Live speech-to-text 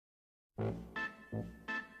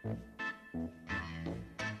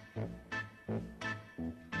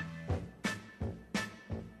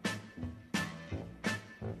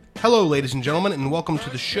Hello, ladies and gentlemen, and welcome to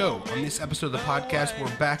the show. On this episode of the podcast,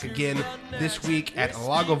 we're back again this week at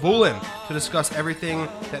Lagavulin to discuss everything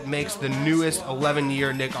that makes the newest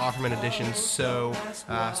 11-year Nick Offerman edition so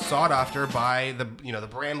sought after by the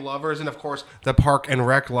brand lovers and, of course, the park and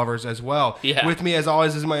rec lovers as well. Yeah. With me, as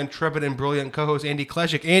always, is my intrepid and brilliant co-host Andy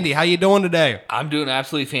Kleshik. Andy, how you doing today? I'm doing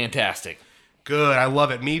absolutely fantastic. Good, I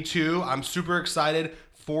love it. Me too. I'm super excited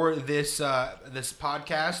for this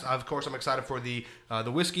podcast. Of course, I'm excited for the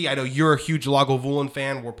whiskey. I know you're a huge Lagavulin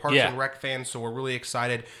fan. We're Parks and Rec fans, so we're really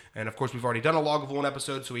excited. And of course, we've already done a Lagavulin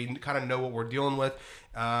episode, so we kind of know what we're dealing with.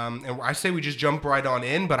 And I say we just jump right on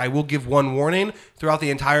in, but I will give one warning. Throughout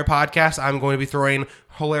the entire podcast, I'm going to be throwing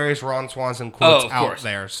hilarious Ron Swanson quotes out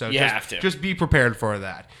there. So just be prepared for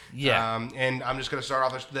that. Yeah. And I'm just going to start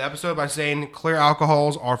off the episode by saying clear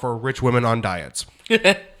alcohols are for rich women on diets.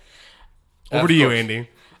 Over to you, Andy.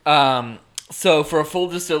 So for a full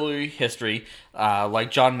distillery history,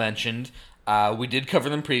 like John mentioned, we did cover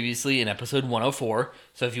them previously in episode 104.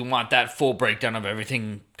 So if you want that full breakdown of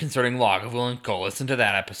everything concerning Lagavulin, go listen to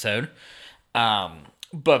that episode.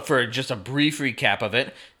 But for just a brief recap of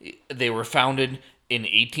it, they were founded in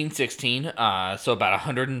 1816, so about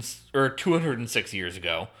 206 years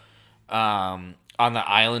ago, on the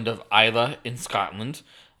island of Islay in Scotland.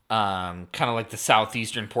 Kind of like the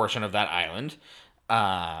southeastern portion of that island.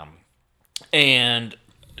 And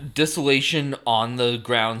distillation on the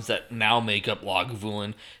grounds that now make up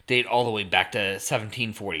Lagavulin date all the way back to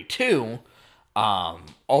 1742.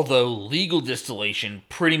 Although legal distillation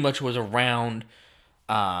pretty much was around,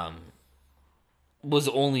 was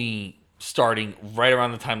only starting right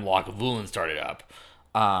around the time Lagavulin started up.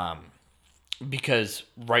 Because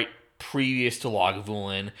right previous to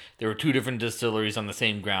Lagavulin, there were two different distilleries on the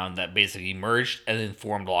same ground that basically merged and then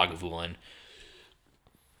formed Lagavulin.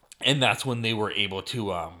 And that's when they were able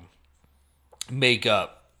to make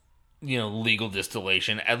up, legal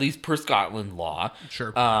distillation, at least per Scotland law.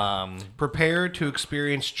 Sure. Prepare to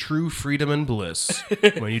experience true freedom and bliss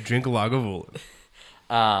when you drink Lagavulin.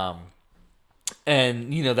 And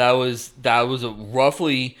that was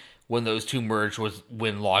roughly when those two merged, was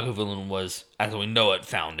when Lagavulin was, as we know it,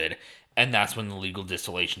 founded, and that's when the legal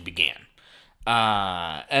distillation began.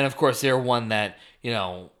 And of course, they're one that,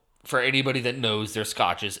 for anybody that knows their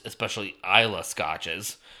scotches, especially Islay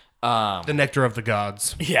scotches, the nectar of the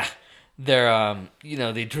gods. Yeah, they're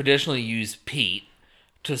they traditionally use peat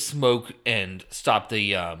to smoke and stop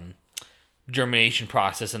the germination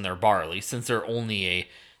process in their barley, since they're only a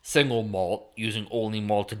single malt using only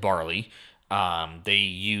malted barley. They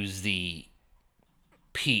use the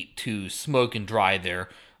peat to smoke and dry their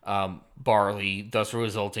barley, thus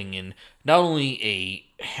resulting in not only a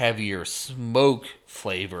heavier smoke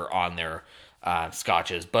flavor on their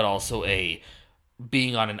scotches, but also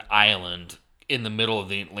being on an island in the middle of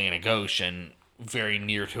the Atlantic Ocean, very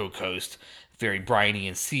near to a coast, very briny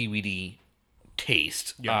and seaweedy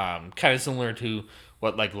taste. Yeah. Kind of similar to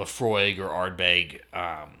what like Laphroaig or Ardbeg,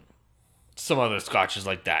 some other scotches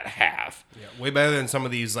like that have. Yeah, way better than some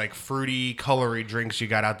of these like fruity, colory drinks you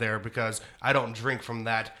got out there, because I don't drink from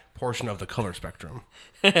that portion of the color spectrum.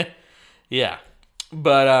 Yeah.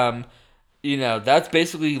 But, that's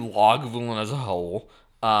basically Lagavulin as a whole.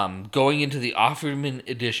 Going into the Offerman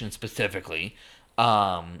edition specifically,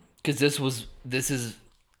 because this is,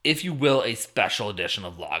 if you will, a special edition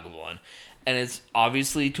of Lagavulin. And it's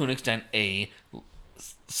obviously, to an extent, a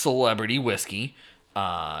celebrity whiskey.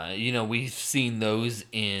 We've seen those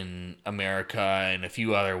in America and a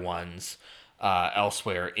few other ones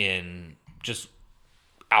elsewhere in just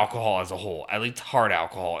alcohol as a whole, at least hard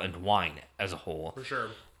alcohol and wine as a whole. For sure.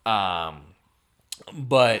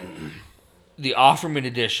 But the Offerman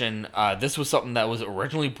edition, this was something that was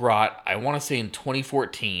originally brought, I want to say in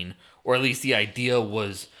 2014, or at least the idea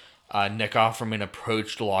was Nick Offerman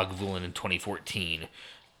approached Lagavulin in 2014.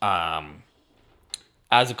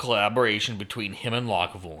 As a collaboration between him and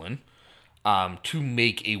Lagavulin, to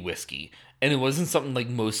make a whiskey. And it wasn't something like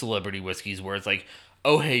most celebrity whiskeys where it's like,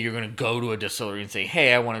 oh, hey, you're going to go to a distillery and say,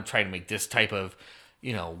 hey, I want to try to make this type of,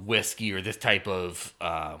 whiskey or this type of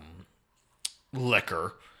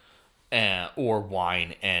liquor or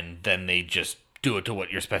wine, and then they just do it to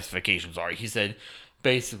what your specifications are. He said,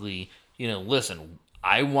 basically, listen,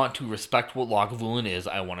 I want to respect what Lagavulin is.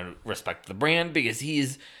 I want to respect the brand, because he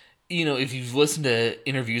is, if you've listened to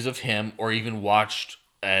interviews of him or even watched,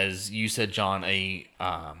 as you said, John,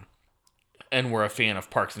 and we're a fan of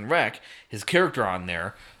Parks and Rec, his character on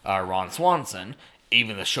there, Ron Swanson,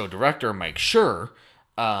 even the show director, Mike Schur,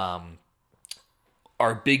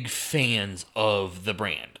 are big fans of the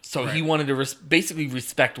brand. So he wanted to basically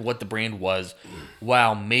respect what the brand was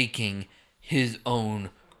while making his own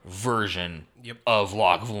version of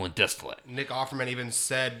Lagavulin distillate. Nick Offerman even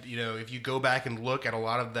said, if you go back and look at a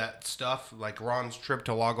lot of that stuff, like Ron's trip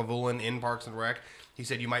to Lagavulin in Parks and Rec, he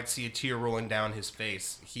said you might see a tear rolling down his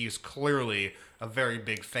face. He is clearly a very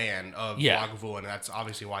big fan of Lagavulin, and that's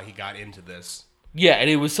obviously why he got into this. Yeah, and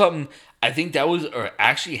it was something, I think that was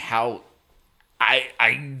actually how,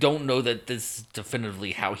 I don't know that this is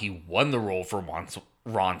definitively how he won the role for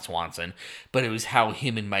Ron Swanson, but it was how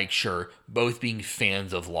him and Mike Schur, both being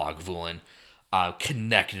fans of Lagavulin,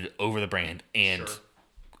 connected over the brand and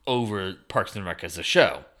over Parks and Rec as a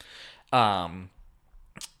show.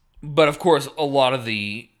 But of course, a lot of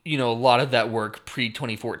that work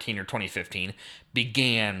pre-2014 or 2015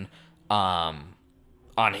 began on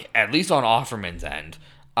at least on Offerman's end,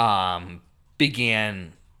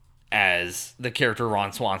 began as the character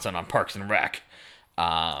Ron Swanson on Parks and Rec.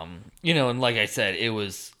 And like I said, it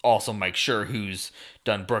was also Mike Schur, who's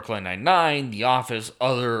done Brooklyn Nine-Nine, The Office,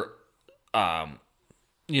 other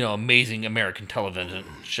amazing American television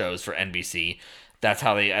shows for NBC. That's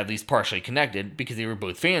how they at least partially connected, because they were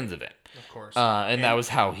both fans of it. Of course. And that was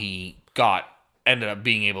how he ended up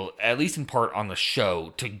being able, at least in part on the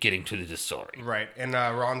show, to getting to the distillery. Right. And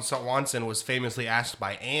Ron Swanson was famously asked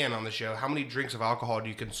by Anne on the show, how many drinks of alcohol do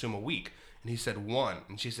you consume a week? And he said 1.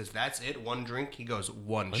 And she says, that's it? 1 drink? He goes,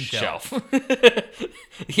 one shelf.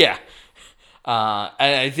 Yeah. And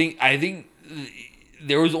I think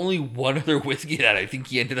there was only one other whiskey that I think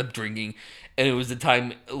he ended up drinking, and it was the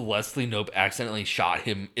time Leslie Knope accidentally shot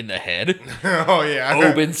him in the head. Oh, yeah.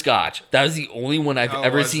 Oban Scotch. That was the only one I've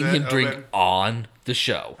ever seen him drink on the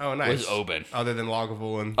show. Oh, nice. Was Oban. Other than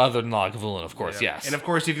Lagavulin. Other than Lagavulin, of course, yes. And of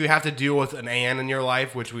course, if you have to deal with an Anne in your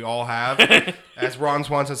life, which we all have, as Ron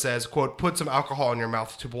Swanson says, quote, put some alcohol in your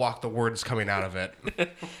mouth to block the words coming out of it.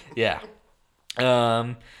 Yeah.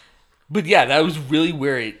 But yeah, that was really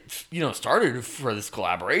where it, started for this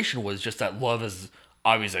collaboration, was just that love as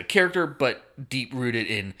obviously a character, but deep rooted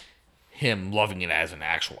in him loving it as an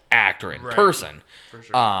actual actor in person. For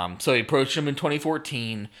sure. So he approached him in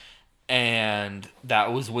 2014, and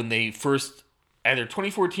that was when they first, either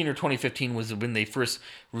 2014 or 2015 was when they first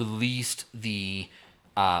released the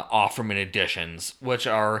Offerman editions, which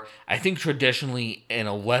are, I think, traditionally an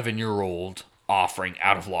 11-year-old offering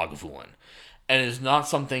out of Lagavulin. And it's not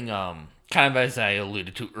something, kind of as I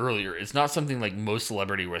alluded to earlier, it's not something like most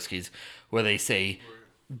celebrity whiskeys where they say,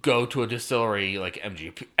 go to a distillery like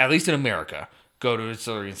MGP, at least in America, go to a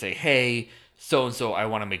distillery and say, hey, so-and-so, I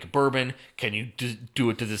want to make a bourbon. Can you do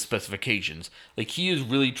it to the specifications? Like, he has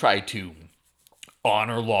really tried to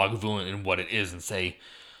honor Lagavulin and what it is and say,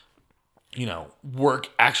 work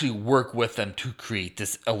with them to create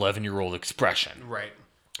this 11-year-old expression. Right.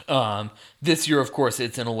 This year, of course,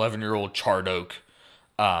 it's an 11-year-old charred oak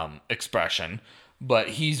expression, but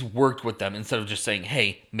he's worked with them instead of just saying,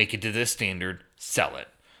 hey, make it to this standard, sell it.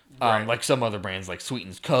 Like some other brands like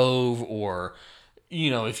Sweetens Cove, or,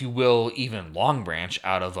 if you will, even Long Branch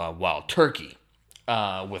out of Wild Turkey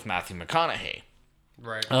with Matthew McConaughey.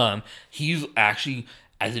 Right. He's actually,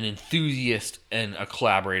 as an enthusiast and a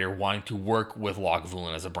collaborator, wanting to work with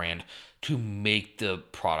Lagavulin as a brand to make the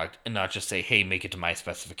product and not just say, hey, make it to my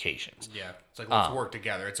specifications. Yeah. It's like, let's work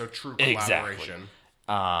together. It's a true collaboration.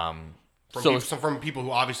 Exactly. From people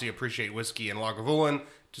who obviously appreciate whiskey and Lagavulin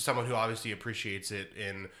to someone who obviously appreciates it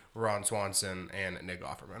in Ron Swanson and Nick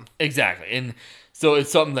Offerman. Exactly. And so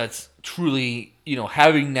it's something that's truly,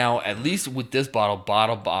 having now, at least with this bottle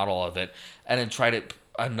of it, and then tried it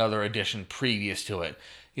another edition previous to it,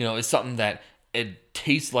 it's something that it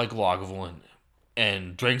tastes like Lagavulin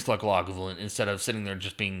and drinks like Lagavulin instead of sitting there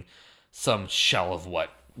just being some shell of what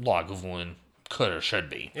Lagavulin could or should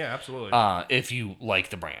be. Yeah, absolutely. If you like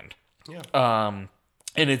the brand. Yeah.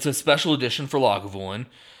 And it's a special edition for Lagavulin.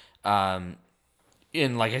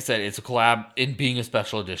 And like I said, it's a collab. In being a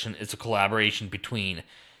special edition, it's a collaboration between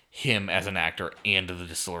him as an actor and the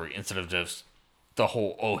distillery, instead of just the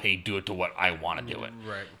whole, oh, hey, do it to what I want to do it.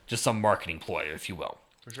 Right. Just some marketing ploy, if you will.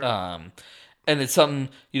 For sure. And it's something,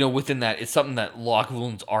 within that, it's something that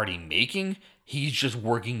Lagavulin's already making. He's just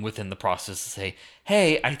working within the process to say,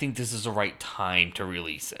 hey, I think this is the right time to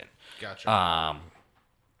release it. Gotcha.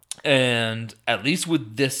 And at least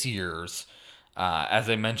with this year's, as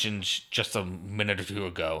I mentioned just a minute or two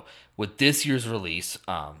ago, with this year's release,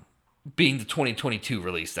 being the 2022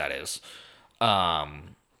 release, that is,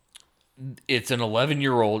 it's an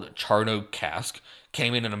 11-year-old charred oak cask.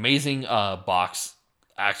 Came in an amazing box,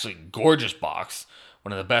 actually gorgeous box,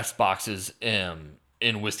 one of the best boxes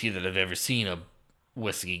in whiskey that I've ever seen a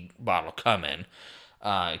whiskey bottle come in.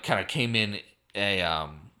 It kind of came in a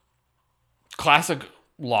classic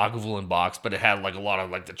Lagavulin box, but it had like a lot of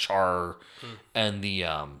like the char and the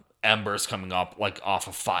embers coming up like off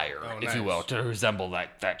of fire, if you will, to resemble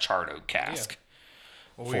that charred oak cask.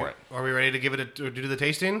 Yeah. Are we ready to give it to do the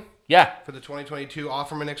tasting? Yeah. For the 2022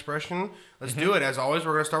 Offerman Expression. Let's do it. As always,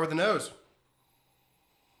 we're going to start with the nose.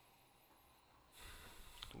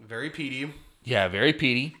 Very peaty. Yeah, very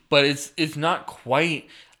peaty, but it's not quite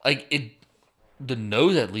like it. The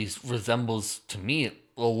nose at least resembles to me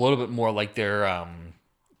a little bit more like their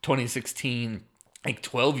 2016 like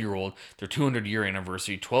 12-year-old, their 200-year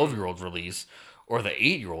anniversary 12-year-old release, or the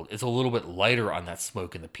 8-year-old. It's a little bit lighter on that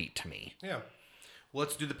smoke and the peat to me. Yeah. Well,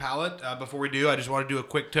 let's do the palate. Before we do, I just want to do a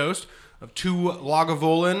quick toast of to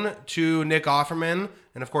Lagavulin, to Nick Offerman,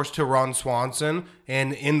 and of course to Ron Swanson.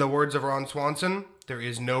 And in the words of Ron Swanson, there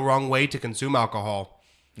is no wrong way to consume alcohol.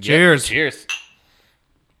 Yep. Cheers. Cheers.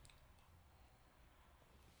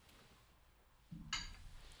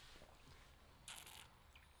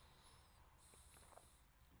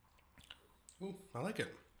 Ooh, I like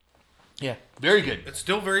it. Yeah, very good. It's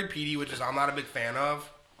still very peaty, which is I'm not a big fan of.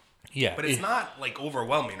 Yeah, but it's not like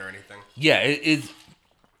overwhelming or anything. Yeah,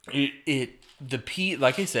 the peat,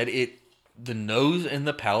 like I said, the nose and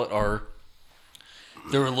the palate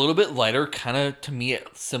they're a little bit lighter, kind of to me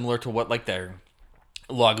similar to what like their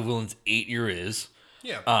Lagavulin's 8-year is.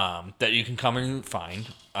 Yeah. That you can come and find.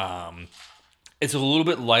 It's a little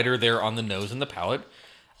bit lighter there on the nose and the palate.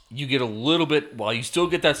 You get a little bit, while you still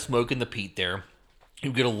get that smoke and the peat there,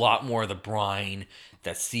 you get a lot more of the brine,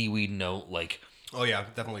 that seaweed note, like. Oh yeah,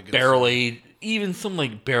 definitely good. Barrel aged, even some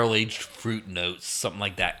like barrel aged fruit notes, something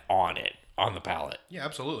like that on the palate. Yeah,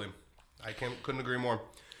 absolutely. I couldn't agree more.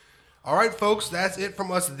 All right, folks, that's it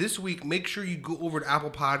from us this week. Make sure you go over to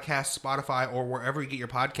Apple Podcasts, Spotify, or wherever you get your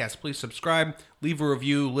podcasts. Please subscribe, leave a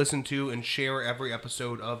review, listen to, and share every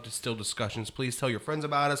episode of Distilled Discussions. Please tell your friends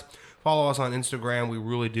about us. Follow us on Instagram. We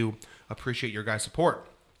really do appreciate your guys' support.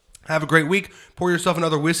 Have a great week. Pour yourself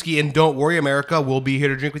another whiskey, and don't worry, America. We'll be here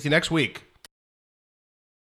to drink with you next week.